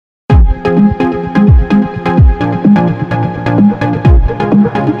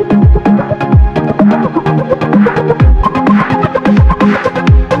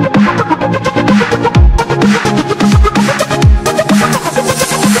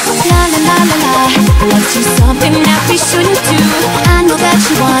something that we shouldn't do. I know that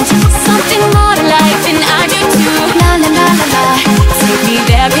you want something more to life, and I do too. La la la la la, take me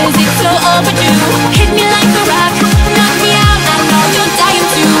there 'cause it's so overdue. Hit me like a rock, knock me out, I know you're dying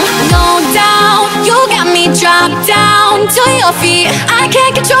to. No doubt, you got me dropped down to your feet. I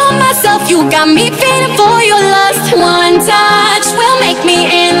can't control myself, you got me feeling for your lust. One touch will make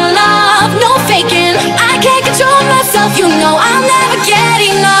me in love, no faking. I can't control myself, you know I'll never get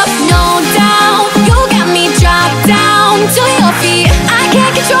enough. No doubt, you got me dropped down to your feet. I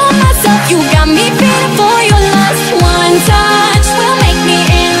can't control myself, you got me feeling for your lust. One touch will make me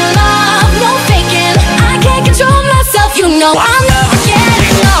in love, no faking. I can't control myself, you know I'll never get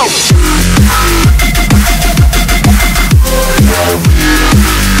enough.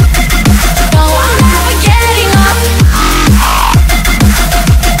 No, I'll never get enough. No,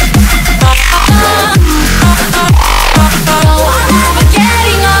 I'll never get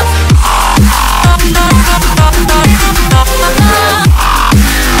enough.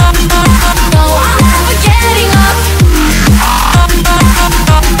 No, I'll never get enough. No,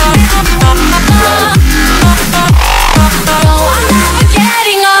 I'll never get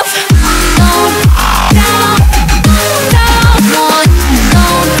enough. Down, down, down, one,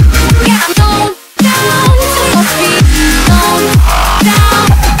 down, yeah, down, down to your feet. Down, down,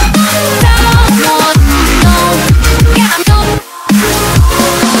 down, one, down, yeah, down.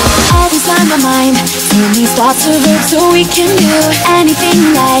 Always on my mind, turn these thoughts to verbs so we can do anything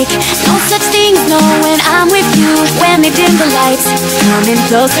you like. No such thing as no when I'm with you. When they dim the lights, coming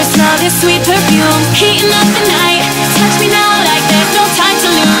closer, smell this sweet perfume. Heating up the night, touch me now like there's no time to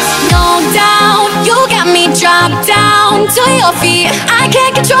lose. No doubt, you got me dropped down to your feet. I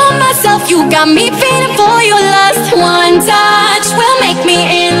can't control myself, you got me feeling for your lust. One touch will make me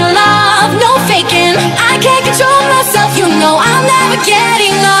in